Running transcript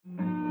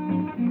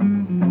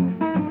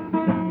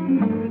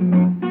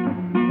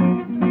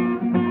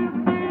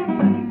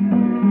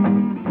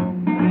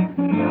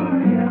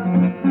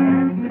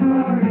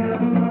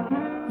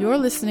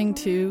listening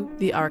to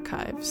The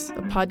Archives,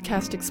 a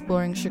podcast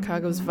exploring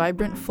Chicago's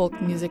vibrant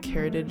folk music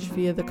heritage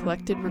via the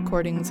collected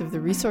recordings of the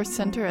Resource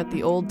Center at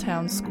the Old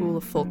Town School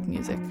of Folk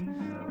Music.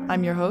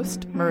 I'm your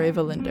host,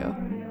 Mareva Lindo.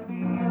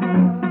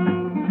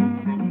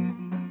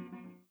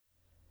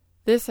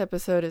 This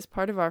episode is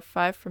part of our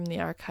 5 from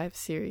the Archives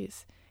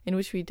series, in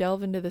which we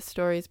delve into the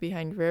stories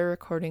behind rare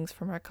recordings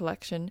from our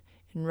collection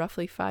in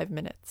roughly 5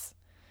 minutes.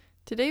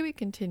 Today we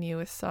continue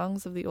with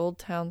Songs of the Old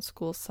Town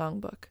School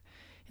Songbook,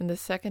 in the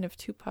second of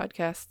 2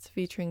 podcasts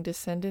featuring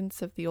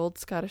descendants of the old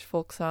Scottish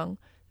folk song,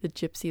 the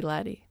Gypsy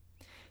Laddie.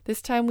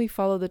 This time we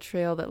follow the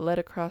trail that led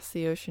across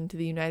the ocean to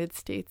the United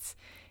States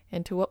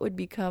and to what would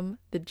become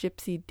the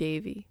Gypsy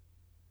Davy.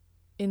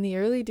 In the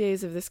early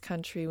days of this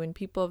country, when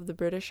people of the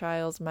British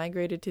Isles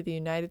migrated to the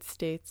United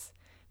States,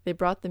 they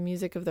brought the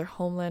music of their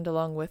homeland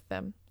along with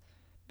them.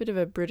 Bit of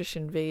a British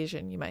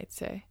invasion, you might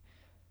say.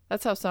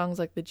 That's how songs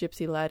like the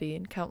Gypsy Laddie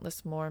and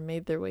countless more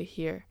made their way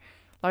here,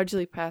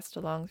 largely passed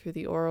along through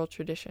the oral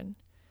tradition.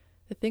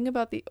 The thing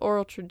about the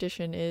oral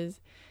tradition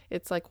is,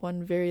 it's like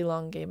one very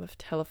long game of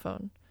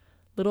telephone.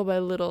 Little by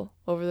little,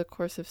 over the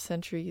course of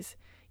centuries,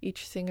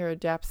 each singer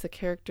adapts the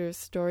character's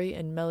story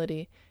and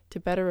melody to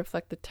better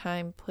reflect the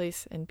time,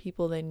 place, and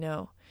people they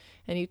know,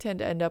 and you tend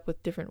to end up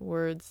with different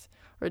words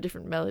or a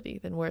different melody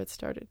than where it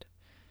started.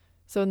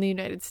 So in the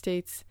United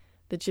States,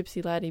 the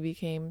Gypsy Laddie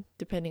became,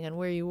 depending on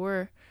where you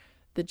were,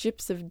 the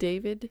Gyps of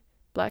David,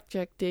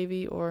 Blackjack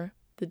Davy, or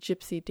the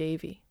Gypsy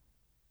Davy.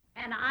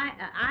 And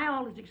I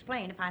always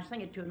explain, if I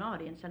sing it to an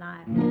audience, and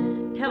I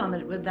tell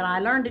them that I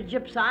learned to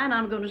gypsy and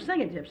I'm going to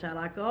sing it gypsy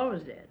like I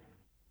always did.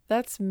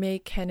 That's May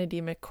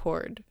Kennedy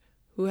McCord,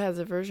 who has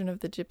a version of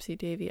the Gypsy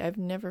Davy I've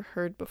never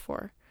heard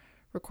before,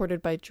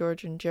 recorded by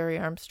George and Jerry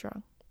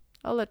Armstrong.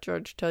 I'll let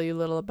George tell you a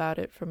little about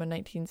it from a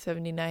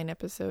 1979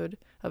 episode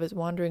of his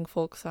Wandering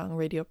Folk Song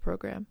radio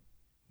program.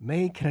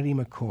 May Kennedy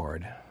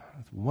McCord,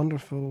 a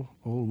wonderful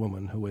old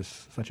woman who was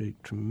such a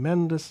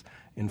tremendous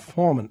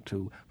informant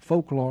to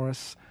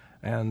folklorists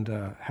and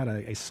had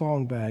a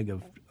song bag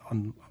of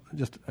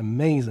just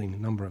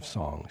amazing number of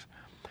songs.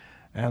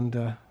 And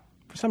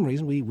for some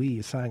reason,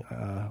 we sang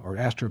or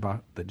asked her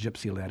about the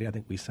Gypsy Laddie. I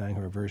think we sang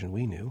her a version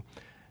we knew.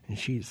 And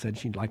she said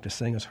she'd like to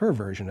sing us her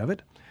version of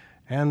it.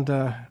 And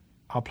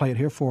I'll play it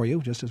here for you,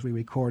 just as we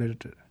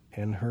recorded it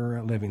in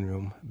her living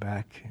room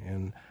back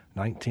in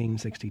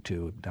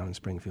 1962 down in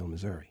Springfield,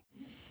 Missouri.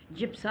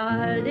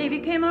 Gypsy Davy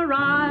came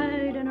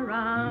a-riding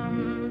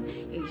around.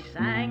 He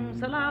sang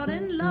so loud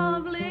and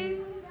lovely.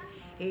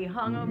 He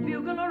hung a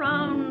bugle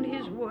around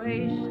his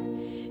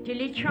waist till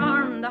he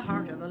charmed the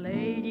heart of a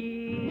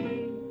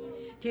lady.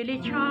 Till he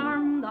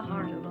charmed the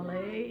heart of a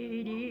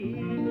lady.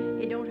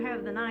 He don't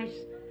have the nice...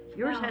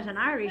 Yours has an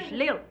Irish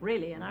lilt,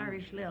 really, an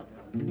Irish lilt.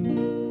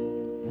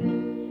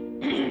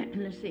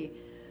 Let's see.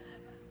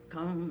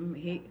 Come,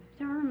 he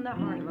charmed the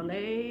heart of a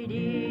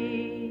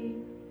lady.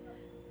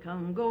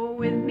 Come go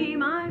with me,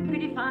 my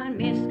pretty fine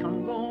miss.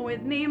 Come go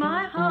with me,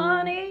 my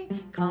honey.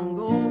 Come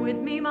go with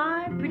me,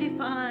 my pretty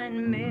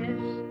fine miss.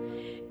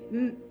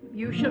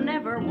 You shall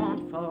never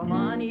want for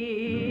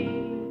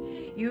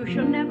money. You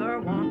shall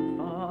never want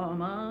for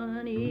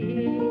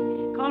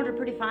money. Called her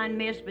pretty fine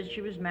miss, but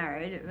she was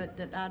married.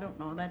 But I don't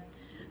know,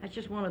 that's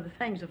just one of the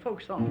things of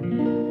folk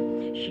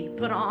song. She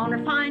put on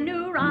her fine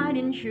new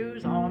riding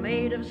shoes, all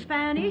made of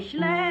Spanish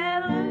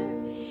leather.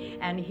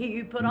 And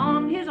he put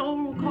on his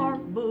old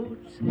cork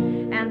boots,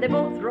 and they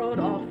both rode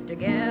off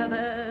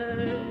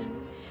together.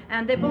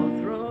 And they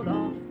both rode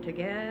off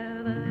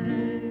together.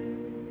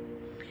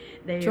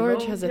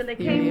 George has a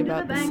theory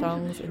about the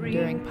song's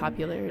enduring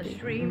popularity.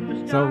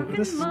 So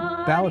this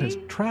ballad has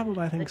traveled,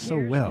 I think, so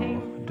well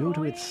due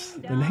to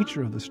the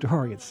nature of the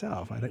story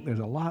itself. I think there's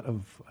a lot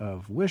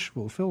of wish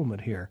fulfillment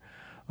here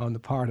on the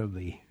part of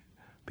the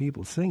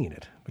people singing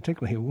it,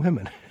 particularly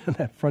women in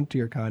that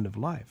frontier kind of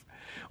life,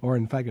 or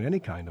in fact in any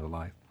kind of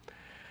life.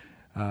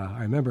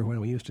 I remember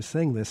when we used to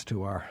sing this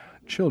to our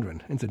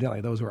children. Incidentally,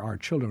 those were our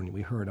children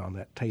we heard on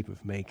that tape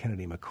of May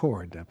Kennedy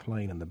McCord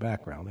playing in the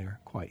background. They were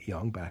quite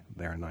young back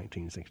there in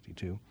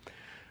 1962.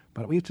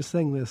 But we used to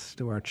sing this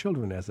to our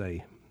children as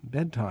a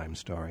bedtime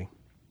story.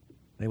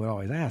 They would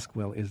always ask,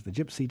 well, is the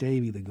Gypsy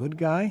Davy the good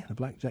guy, the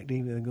Blackjack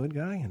Davy the good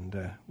guy?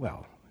 And,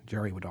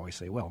 Jerry would always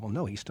say, well,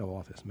 no, he stole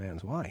off this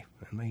man's wife.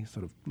 And they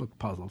sort of looked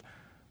puzzled.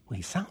 Well,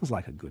 he sounds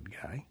like a good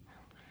guy.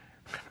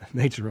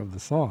 Nature of the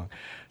song.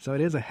 So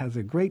it has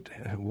a great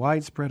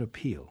widespread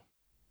appeal.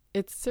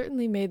 It's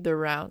certainly made the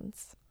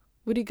rounds.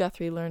 Woody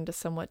Guthrie learned a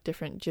somewhat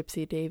different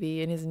Gypsy Davy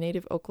in his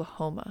native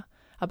Oklahoma,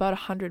 about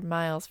 100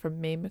 miles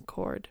from May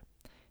McCord.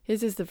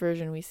 His is the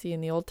version we see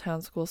in the Old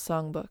Town School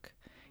Songbook.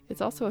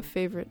 It's also a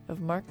favorite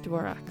of Mark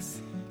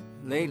Dvorak's.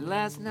 Late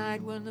last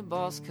night when the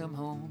boss come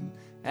home,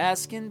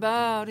 asking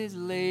about his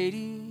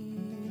lady,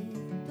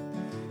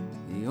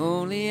 the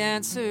only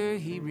answer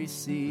he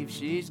received,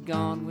 she's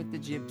gone with the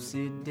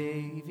Gypsy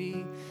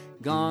Davy,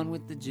 gone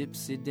with the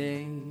Gypsy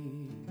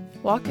Davy.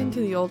 Walk into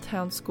the Old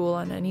Town School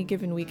on any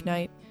given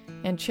weeknight,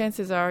 and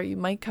chances are you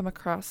might come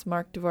across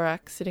Mark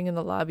Dvorak sitting in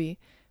the lobby,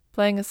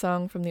 playing a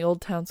song from the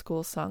Old Town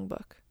School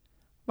Songbook.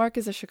 Mark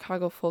is a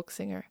Chicago folk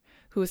singer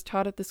who has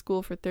taught at the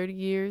school for 30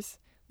 years,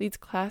 leads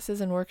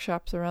classes and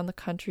workshops around the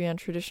country on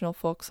traditional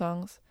folk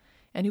songs,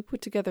 and who put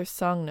together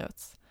Song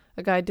Notes,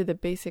 a guide to the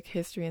basic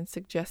history and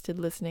suggested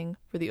listening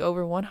for the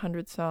over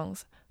 100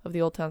 songs of the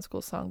Old Town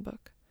School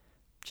Songbook.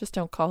 Just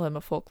don't call him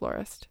a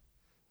folklorist.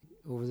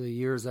 Over the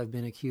years, I've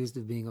been accused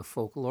of being a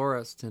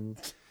folklorist, and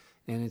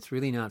it's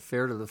really not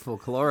fair to the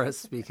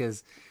folklorists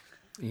because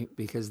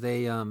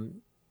they,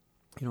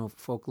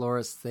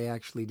 folklorists, they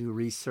actually do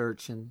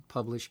research and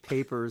publish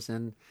papers,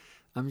 and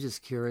I'm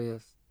just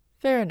curious.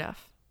 Fair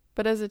enough.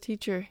 But as a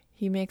teacher,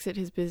 he makes it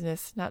his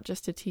business not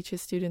just to teach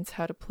his students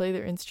how to play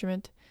their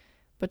instrument,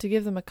 but to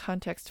give them a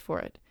context for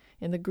it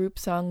in the group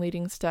song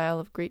leading style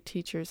of great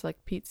teachers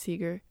like Pete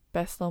Seeger,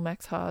 Bess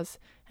Lomax Hawes,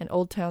 and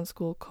Old Town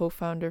School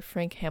co-founder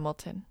Frank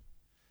Hamilton.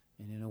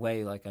 And in a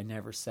way, like, I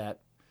never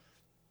sat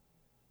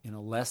in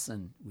a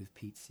lesson with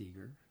Pete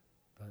Seeger,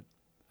 but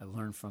I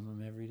learned from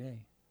him every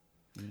day,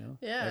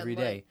 every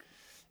day.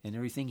 And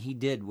everything he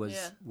did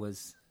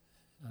was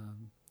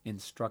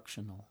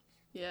instructional.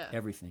 Yeah.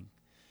 Everything.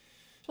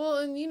 Well,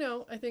 and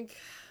I think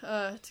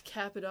to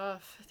cap it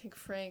off, I think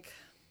Frank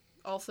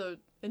also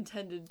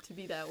intended to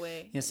be that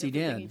way. Yes, he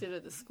did. He did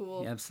at the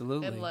school. Yeah,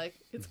 absolutely. And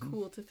it's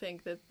cool to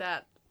think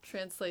that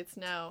translates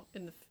now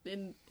in the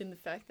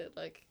fact that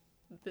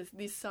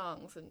these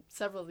songs, and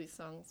several of these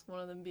songs,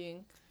 one of them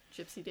being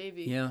Gypsy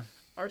Davy,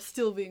 are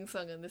still being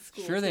sung in this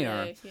school. Sure,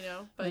 today, they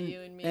are. By you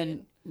and me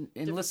and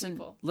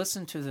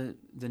listen to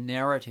the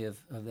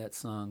narrative of that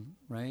song,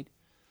 right?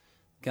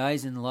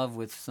 Guy's in love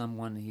with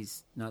someone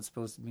he's not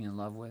supposed to be in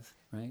love with,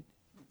 right?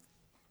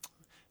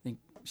 I think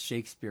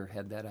Shakespeare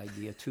had that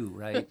idea too,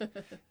 right?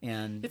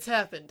 And it's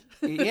happened.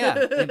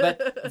 Yeah,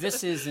 but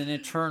this is an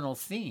eternal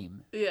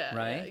theme, right?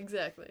 Yeah,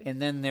 exactly. And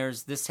then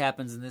there's this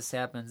happens and this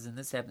happens and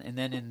this happens, and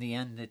then in the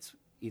end,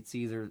 it's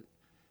either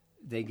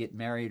they get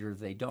married or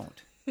they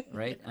don't,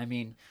 right? I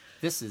mean,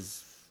 this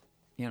is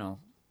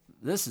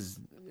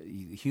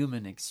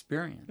human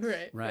experience,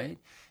 right?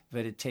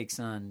 But it takes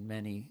on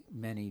many,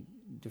 many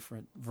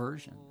different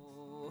versions.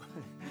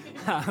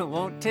 I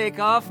won't take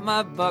off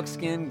my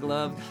buckskin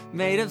glove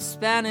made of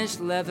Spanish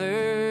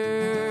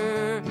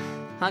leather.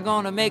 I'm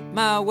gonna make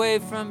my way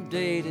from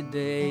day to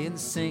day and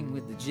sing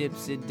with the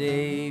Gypsy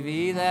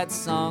Davy, that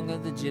song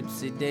of the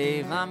Gypsy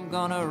Dave. I'm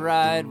gonna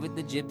ride with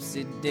the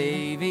Gypsy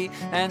Davy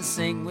and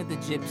sing with the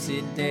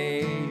Gypsy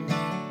Dave.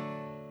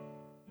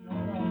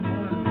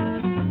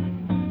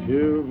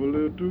 Give a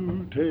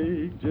little,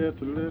 take just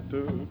a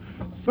little.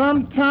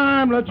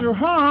 Sometime let your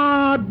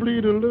heart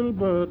bleed a little,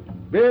 but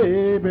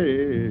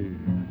baby,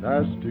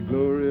 that's the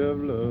glory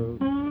of love.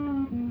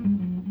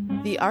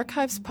 The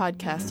Archives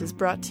podcast is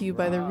brought to you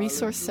by the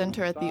Resource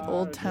Center at the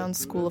Old Town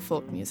School of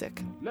Folk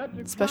Music.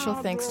 Special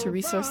thanks to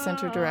Resource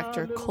Center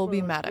Director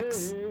Colby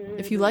Maddox.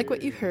 If you like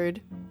what you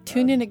heard,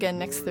 tune in again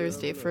next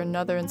Thursday for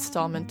another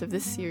installment of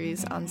this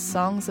series on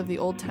songs of the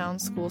Old Town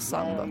School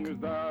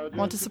Songbook.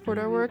 Want to support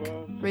our work?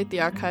 Rate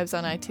the Archives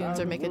on iTunes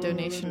or make a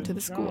donation to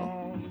the school.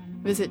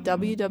 Visit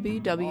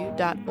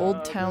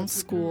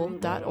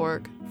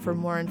www.oldtownschool.org for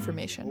more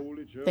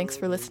information. Thanks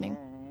for listening.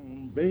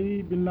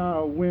 Baby,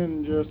 now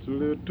win just a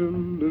little,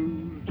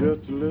 lose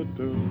just a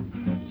little.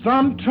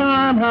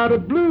 Sometime had the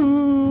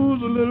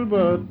blues a little,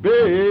 but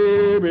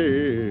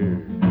baby,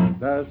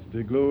 that's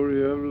the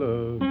glory of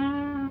love.